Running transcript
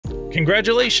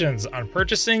Congratulations on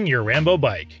purchasing your Rambo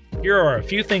bike. Here are a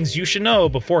few things you should know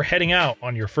before heading out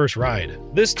on your first ride.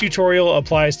 This tutorial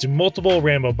applies to multiple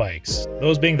Rambo bikes,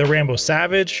 those being the Rambo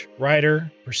Savage, Ryder,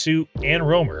 Pursuit, and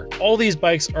Roamer. All these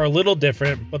bikes are a little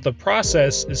different, but the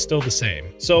process is still the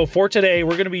same. So for today,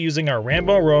 we're going to be using our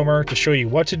Rambo Roamer to show you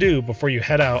what to do before you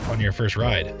head out on your first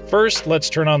ride. First, let's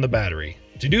turn on the battery.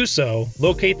 To do so,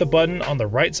 locate the button on the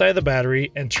right side of the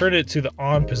battery and turn it to the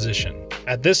on position.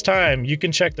 At this time, you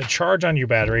can check the charge on your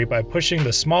battery by pushing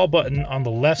the small button on the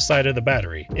left side of the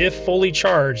battery. If fully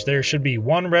charged, there should be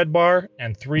 1 red bar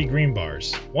and 3 green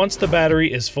bars. Once the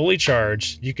battery is fully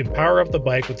charged, you can power up the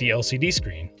bike with the LCD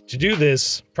screen. To do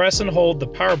this, press and hold the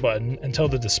power button until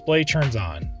the display turns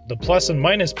on. The plus and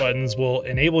minus buttons will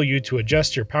enable you to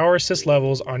adjust your power assist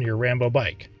levels on your Rambo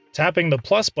bike. Tapping the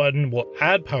plus button will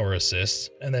add power assist,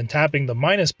 and then tapping the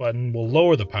minus button will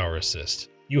lower the power assist.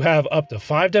 You have up to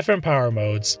 5 different power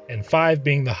modes, and 5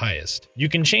 being the highest. You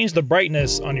can change the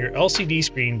brightness on your LCD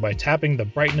screen by tapping the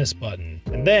brightness button,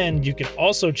 and then you can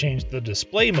also change the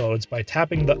display modes by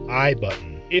tapping the I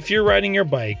button. If you're riding your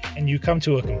bike and you come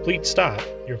to a complete stop,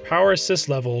 your power assist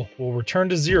level will return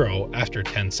to 0 after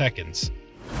 10 seconds.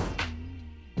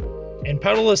 In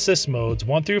pedal assist modes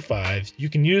 1 through 5, you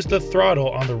can use the throttle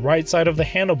on the right side of the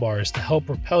handlebars to help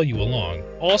propel you along.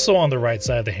 Also on the right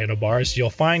side of the handlebars,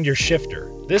 you'll find your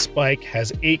shifter. This bike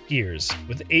has 8 gears,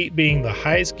 with 8 being the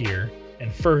highest gear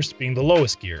and first being the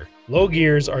lowest gear. Low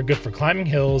gears are good for climbing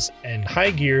hills and high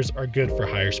gears are good for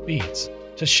higher speeds.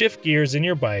 To shift gears in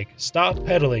your bike, stop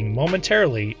pedaling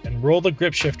momentarily and roll the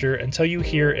grip shifter until you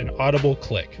hear an audible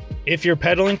click. If you're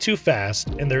pedaling too fast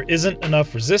and there isn't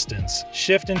enough resistance,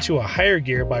 shift into a higher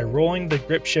gear by rolling the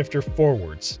grip shifter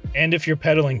forwards. And if you're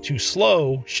pedaling too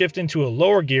slow, shift into a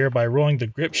lower gear by rolling the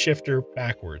grip shifter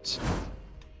backwards.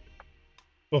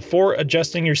 Before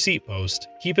adjusting your seat post,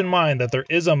 keep in mind that there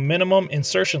is a minimum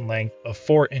insertion length of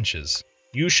 4 inches.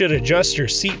 You should adjust your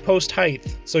seat post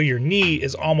height so your knee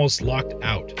is almost locked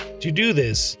out. To do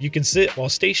this, you can sit while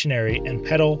stationary and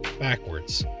pedal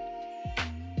backwards.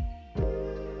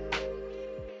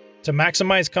 To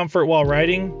maximize comfort while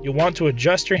riding, you'll want to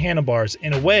adjust your handlebars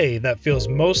in a way that feels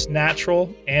most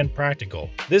natural and practical.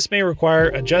 This may require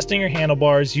adjusting your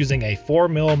handlebars using a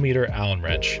 4mm Allen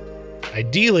wrench.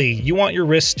 Ideally, you want your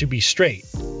wrists to be straight,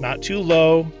 not too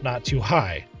low, not too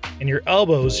high, and your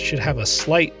elbows should have a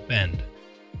slight bend.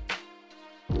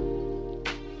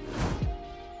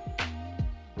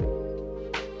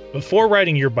 Before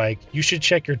riding your bike, you should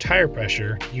check your tire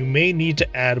pressure. You may need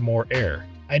to add more air.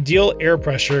 Ideal air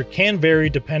pressure can vary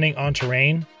depending on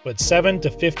terrain, but 7 to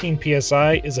 15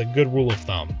 psi is a good rule of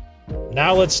thumb.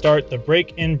 Now let's start the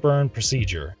break-in-burn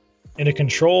procedure. In a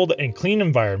controlled and clean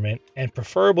environment, and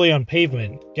preferably on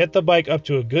pavement, get the bike up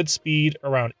to a good speed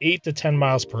around 8 to 10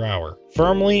 miles per hour.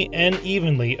 Firmly and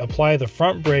evenly apply the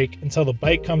front brake until the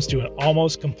bike comes to an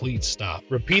almost complete stop.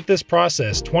 Repeat this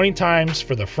process 20 times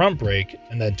for the front brake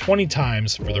and then 20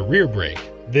 times for the rear brake.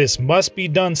 This must be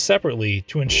done separately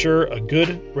to ensure a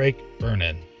good brake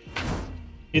burn-in.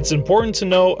 It's important to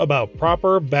know about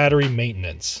proper battery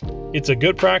maintenance. It's a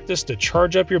good practice to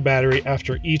charge up your battery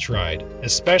after each ride,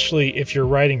 especially if you're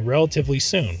riding relatively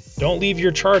soon. Don't leave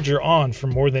your charger on for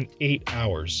more than 8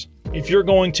 hours. If you're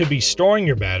going to be storing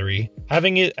your battery,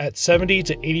 having it at 70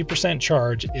 to 80%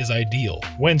 charge is ideal.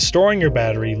 When storing your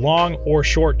battery long or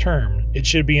short term, it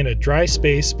should be in a dry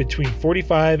space between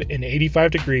 45 and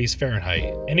 85 degrees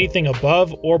Fahrenheit. Anything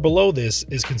above or below this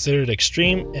is considered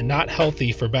extreme and not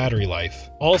healthy for battery life.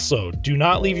 Also, do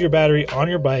not leave your battery on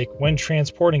your bike when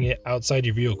transporting it outside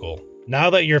your vehicle. Now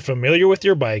that you're familiar with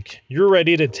your bike, you're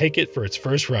ready to take it for its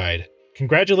first ride.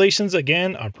 Congratulations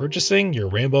again on purchasing your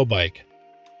Rambo bike.